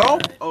like, well,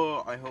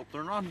 I hope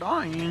they're not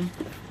dying.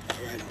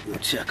 Alright, I'll go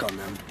check on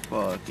them.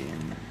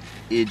 Fucking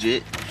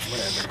idiot.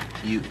 Whatever.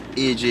 You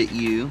idiot,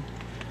 you.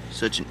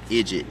 Such an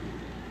idiot.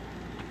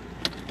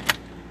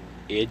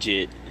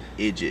 Idiot.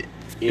 Idiot.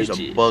 There's a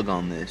Idiot. bug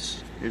on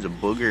this. There's a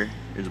booger.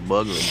 There's a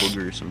bug or a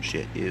booger or some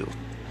shit. Ew.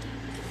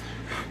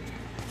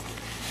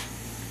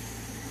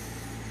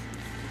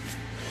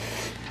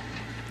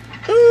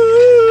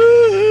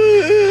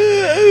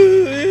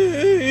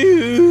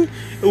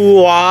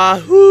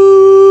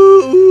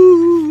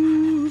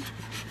 Wahoo!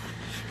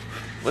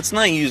 Let's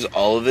not use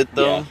all of it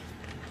though. Yeah.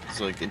 It's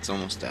like it's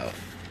almost out.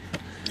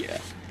 Yeah.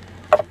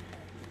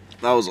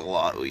 That was a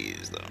lot we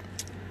used though.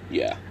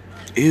 Yeah.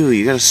 Ew,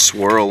 you got a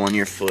swirl on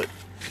your foot.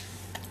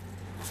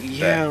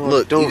 Yeah.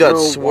 Look, don't you got know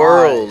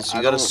swirls. why.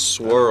 You got a I don't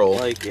swirl.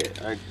 like it.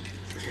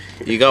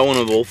 You got one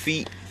of both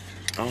feet?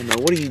 Oh no,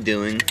 what are you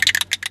doing?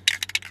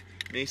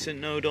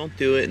 Mason, no, don't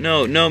do it.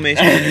 No,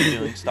 Mason, what are you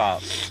doing?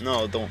 Stop.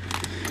 No, don't.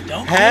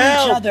 Don't call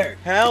each other.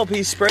 Help,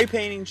 he's spray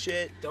painting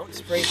shit. Don't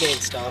spray paint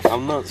stuff.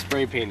 I'm not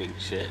spray painting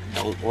shit.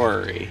 Don't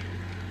worry.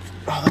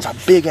 Oh, that's a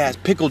big ass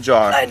pickle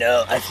jar. I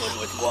know, I filled it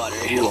with water.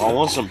 Ooh, I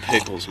want some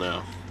pickles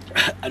now.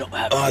 I don't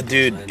have Oh, pickles,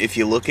 dude, man. if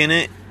you look in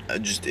it,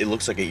 it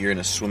looks like you're in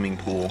a swimming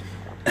pool.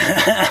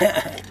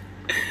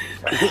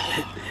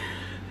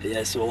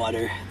 Yes,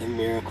 water, the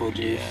miracle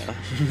juice. Yeah.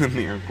 The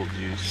miracle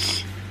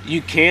juice.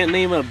 You can't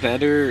name a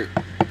better,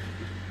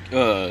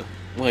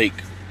 like,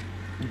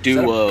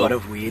 duo butt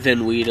of weed?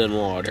 than weed and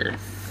water.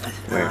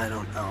 Where? I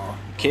don't know.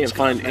 Can't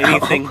find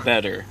anything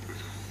better.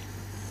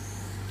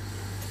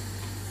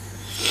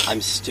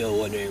 I'm still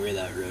wondering where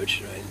that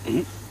roach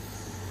went.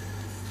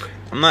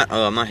 I'm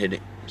not hitting.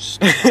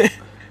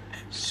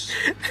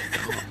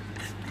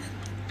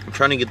 I'm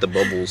trying to get the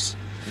bubbles.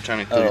 I'm trying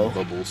to clear the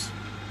bubbles.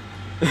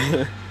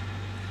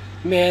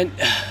 Man,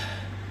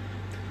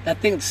 that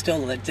thing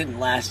that didn't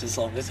last as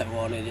long as I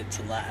wanted it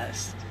to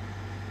last.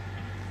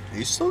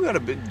 You still got a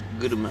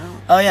good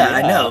amount. Oh yeah, I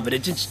Yeah. know, but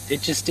it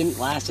just didn't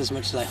last as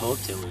much as I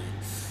hoped it would.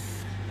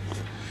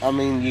 I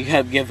mean, you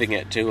kept giving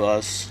it to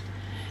us.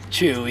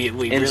 True, we And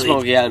really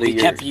smoke it out of we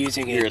kept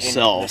using it in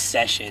yourself. the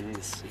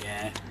sessions,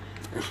 yeah.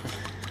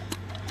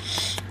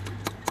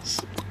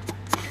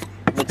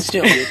 But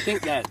still, you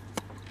think that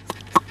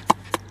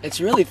it's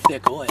really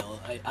thick oil.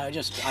 I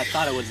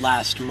thought it would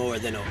last more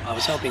than I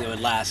was hoping it would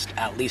last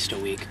at least a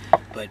week,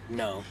 but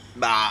no,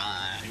 Bah,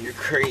 you're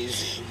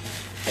crazy.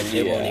 and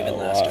it won't even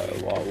last a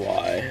week.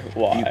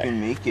 Why? You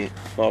can make it.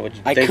 Why would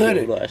you I think could.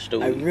 it would last a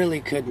I week? really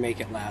could make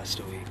it last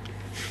a week,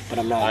 but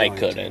I'm not. I going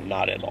couldn't.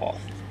 Not at all.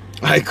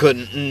 I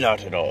couldn't.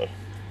 Not at all.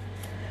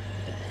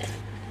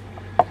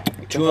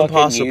 Too Fucking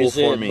impossible use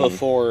for it me.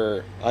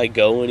 Before I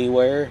go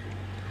anywhere. To.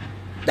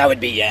 That would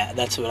be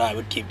That's what I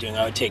would keep doing.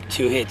 I would take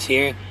 2 hits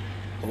here,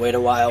 Wait a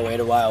while,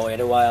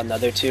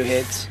 another 2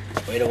 hits.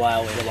 Wait a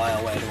while,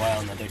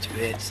 another 2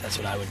 hits. That's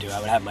what I would do. I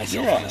would have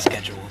myself on a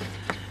schedule.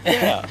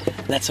 Yeah.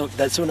 That's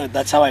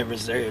how I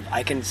reserve.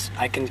 I can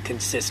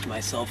consist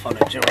myself on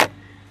a joint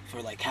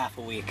for like half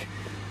a week.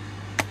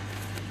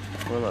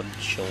 What a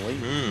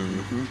joint.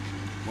 Mm.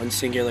 One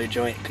singular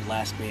joint could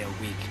last me a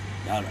week,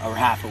 or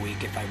half a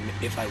week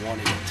if I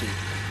wanted it to.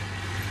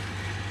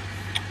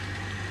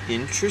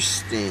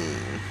 Interesting.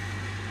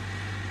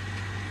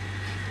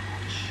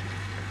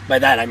 By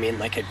that I mean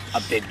like a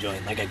big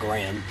joint, like a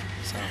gram.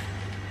 So.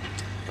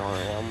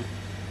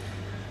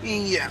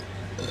 Yeah.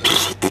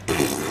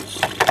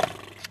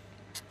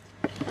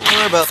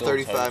 We're about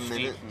 35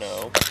 minutes.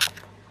 No.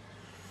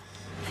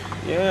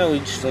 Yeah, we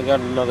still got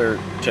another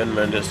 10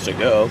 minutes to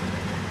go.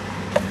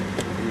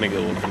 I'm gonna go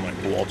look for my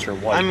Walter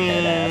White I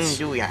mean, ass.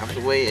 do we have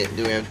to wait?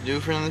 Do we have to do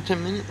it for another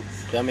 10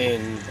 minutes? I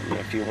mean,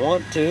 If you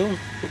want to.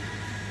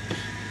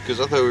 Because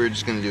I thought we were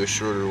just going to do a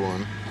shorter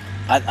one.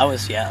 I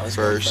was going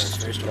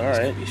First. first. All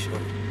right. Be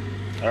short.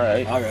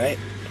 Alright. All right.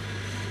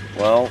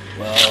 Well,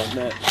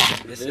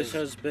 This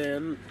has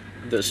been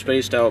the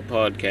Spaced Out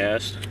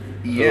Podcast.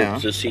 Yeah.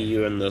 Hope to see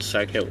you in the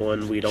second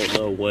one. We don't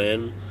know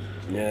when.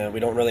 Yeah, we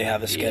don't really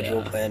have a schedule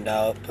Yeah. planned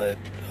out, but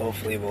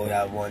hopefully we'll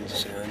have one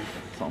soon.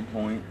 At some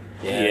point.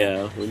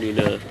 Yeah, we need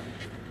to.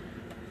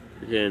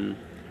 Again.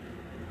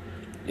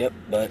 Yep,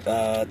 but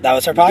that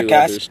was our Do other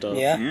podcast. stuff.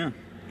 Yeah. Yeah.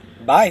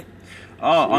 Bye. Oh,